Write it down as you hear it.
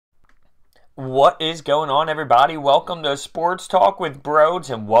What is going on, everybody? Welcome to Sports Talk with Broads,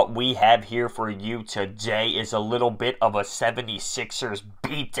 and what we have here for you today is a little bit of a 76ers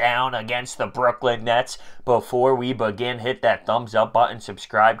beatdown against the Brooklyn Nets. Before we begin, hit that thumbs up button,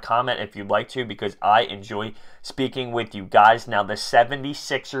 subscribe, comment if you'd like to, because I enjoy speaking with you guys. Now, the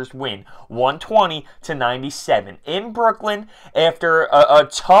 76ers win 120-97 in Brooklyn after a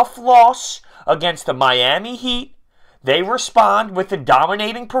tough loss against the Miami Heat. They respond with a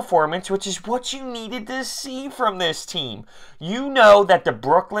dominating performance, which is what you needed to see from this team. You know that the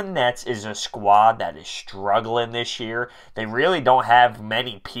Brooklyn Nets is a squad that is struggling this year. They really don't have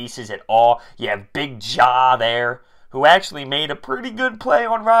many pieces at all. You have Big Ja there, who actually made a pretty good play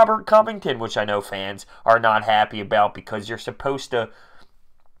on Robert Covington, which I know fans are not happy about because you're supposed to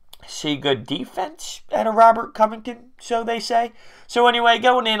see good defense at a Robert Covington, so they say. So anyway,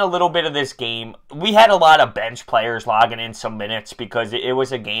 going in a little bit of this game, we had a lot of bench players logging in some minutes because it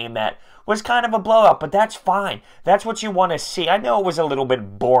was a game that was kind of a blowout, but that's fine. That's what you want to see. I know it was a little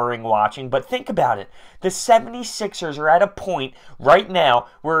bit boring watching, but think about it. The 76ers are at a point right now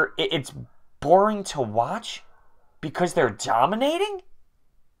where it's boring to watch because they're dominating?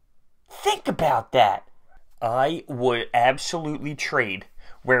 Think about that. I would absolutely trade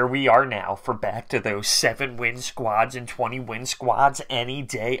where we are now for back to those 7-win squads and 20-win squads any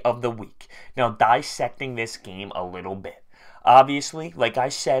day of the week. Now, dissecting this game a little bit. Obviously, like I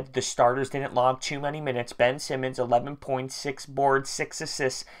said, the starters didn't log too many minutes. Ben Simmons, 11 points, 6 boards, 6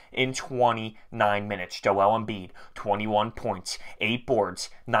 assists in 29 minutes. Joel Embiid, 21 points, 8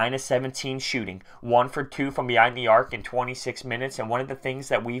 boards, 9 of 17 shooting, 1 for 2 from behind the arc in 26 minutes. And one of the things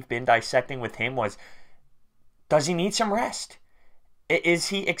that we've been dissecting with him was, does he need some rest? Is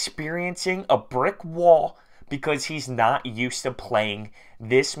he experiencing a brick wall because he's not used to playing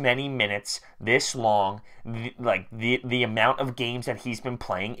this many minutes, this long, the amount of games that he's been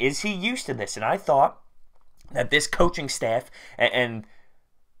playing? Is he used to this? And I thought that this coaching staff and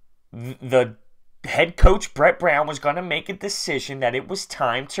the head coach, Brett Brown, was going to make a decision that it was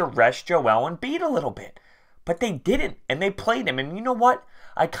time to rest Joel Embiid a little bit. But they didn't, and they played him. And you know what?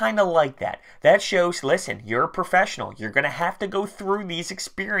 I kind of like that. That shows, listen, you're a professional. You're going to have to go through these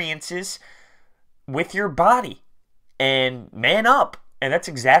experiences with your body and man up. And that's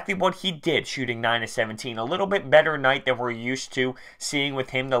exactly what he did, shooting 9 of 17. A little bit better night than we're used to seeing with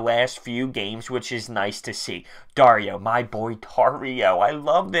him the last few games, which is nice to see. Dario, my boy Dario. I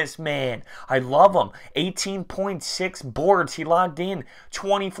love this man. I love him. 18.6 boards. He logged in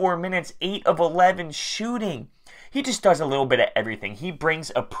 24 minutes, 8 of 11 shooting. He just does a little bit of everything. He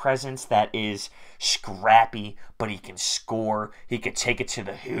brings a presence that is scrappy, but he can score. He can take it to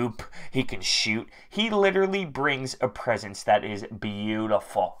the hoop. He can shoot. He literally brings a presence that is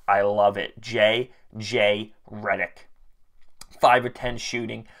beautiful. I love it. J.J. Redick. 5 of 10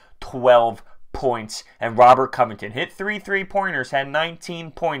 shooting, 12 points. And Robert Covington hit 3 3-pointers, had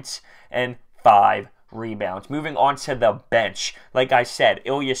 19 points and 5 rebounds. Moving on to the bench. Like I said,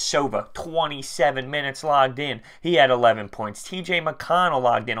 Ilyasova, 27 minutes logged in. He had 11 points. TJ McConnell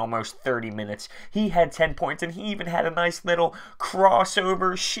logged in almost 30 minutes. He had 10 points, and he even had a nice little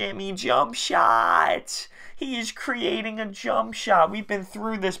crossover shimmy jump shot. He is creating a jump shot. We've been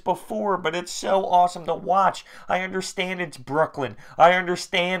through this before, but it's so awesome to watch. I understand it's Brooklyn. I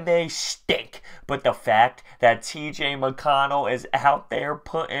understand they stink. But the fact that TJ McConnell is out there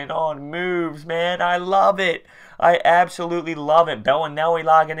putting on moves, man, I love it. I absolutely love it. Bellinelli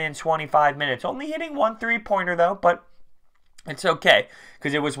logging in 25 minutes. Only hitting 1 3-pointer, though, but it's okay.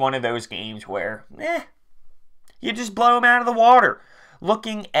 Because it was one of those games where, you just blow him out of the water.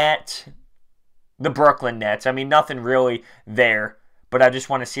 Looking at the Brooklyn Nets, I mean, nothing really there, but I just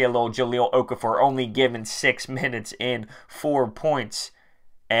want to see a little Jahlil Okafor only given 6 minutes in 4 points.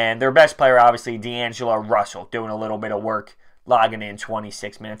 And their best player, obviously, D'Angelo Russell, doing a little bit of work, logging in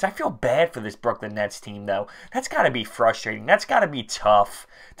 26 minutes. I feel bad for this Brooklyn Nets team, though. That's got to be frustrating. That's got to be tough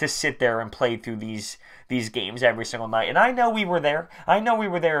to sit there and play through these games every single night. And I know we were there. I know we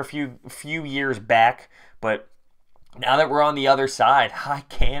were there a few years back, but now that we're on the other side, I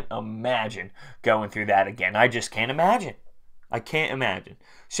can't imagine going through that again. I just can't imagine. I can't imagine.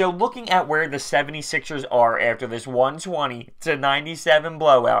 So looking at where the 76ers are after this 120-97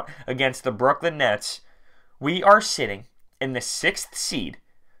 blowout against the Brooklyn Nets, we are sitting in the 6th seed.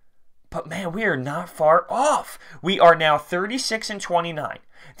 But man, we are not far off. We are now 36-29.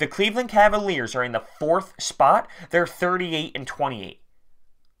 The Cleveland Cavaliers are in the 4th spot. They're 38-28.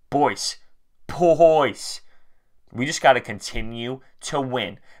 Boys. We just got to continue to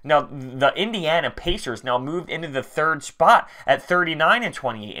win. Now, the Indiana Pacers now moved into the 3rd spot at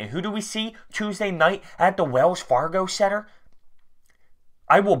 39-28. And who do we see Tuesday night at the Wells Fargo Center?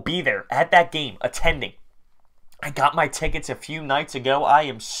 I will be there at that game, attending. I got my tickets a few nights ago. I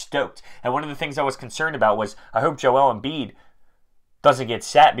am stoked. And one of the things I was concerned about was I hope Joel Embiid doesn't get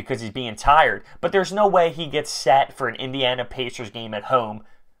sat because he's being tired. But there's no way he gets sat for an Indiana Pacers game at home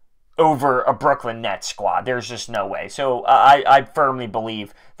over a Brooklyn Nets squad. There's just no way. So I firmly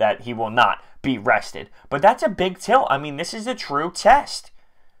believe that he will not be rested. But that's a big tilt. I mean, this is a true test.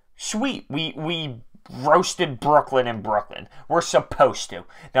 Sweet. We roasted Brooklyn in Brooklyn. We're supposed to.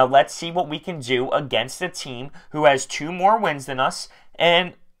 Now let's see what we can do against a team who has 2 more wins than us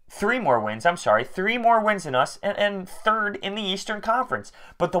and 3 more wins. I'm sorry, 3 more wins than us and 3rd in the Eastern Conference.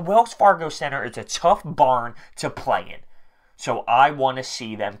 But the Wells Fargo Center is a tough barn to play in. So I want to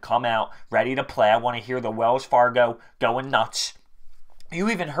see them come out ready to play. I want to hear the Wells Fargo going nuts. You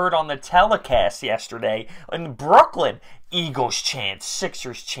even heard on the telecast yesterday in Brooklyn, Eagles chants,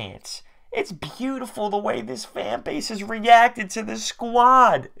 Sixers chants. It's beautiful the way this fan base has reacted to the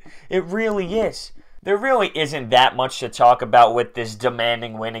squad. It really is. There really isn't that much to talk about with this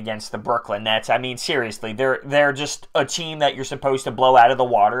demanding win against the Brooklyn Nets. I mean, seriously, they're just a team that you're supposed to blow out of the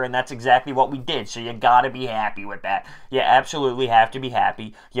water, and that's exactly what we did. So you got to be happy with that. You absolutely have to be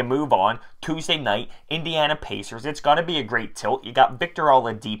happy. You move on. Tuesday night, Indiana Pacers. It's going to be a great tilt. You got Victor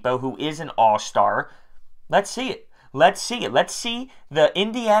Oladipo, who is an all-star. Let's see it. Let's see it. Let's see the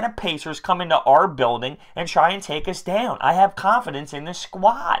Indiana Pacers come into our building and try and take us down. I have confidence in the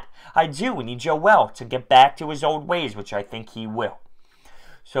squad. I do. We need Joel to get back to his old ways, which I think he will.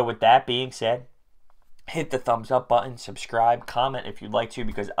 So with that being said, hit the thumbs up button, subscribe, comment if you'd like to,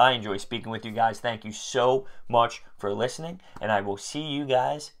 because I enjoy speaking with you guys. Thank you so much for listening, and I will see you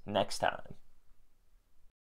guys next time.